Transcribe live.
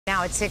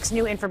Now at 6,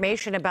 new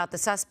information about the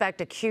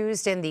suspect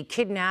accused in the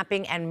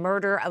kidnapping and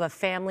murder of a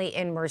family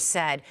in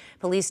Merced.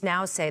 Police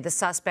now say the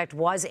suspect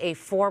was a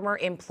former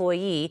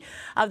employee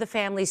of the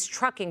family's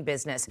trucking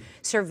business.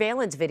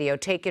 Surveillance video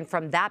taken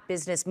from that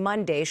business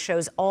Monday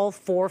shows all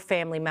 4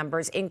 family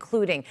members,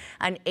 including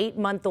an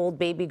 8-month-old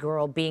baby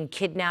girl, being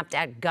kidnapped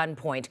at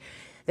gunpoint.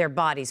 Their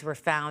bodies were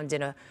found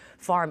in a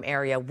farm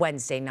area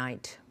Wednesday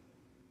night.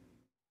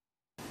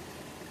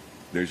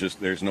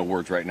 There's no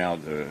words right now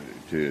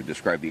to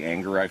describe the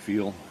anger I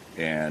feel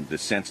and the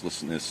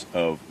senselessness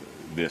of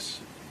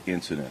this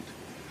incident.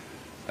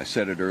 I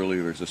said it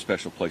earlier, there's a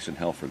special place in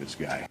hell for this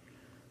guy.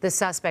 The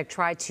suspect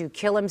tried to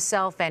kill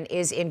himself and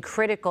is in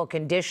critical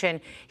condition.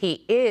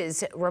 He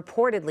is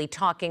reportedly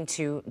talking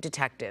to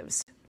detectives.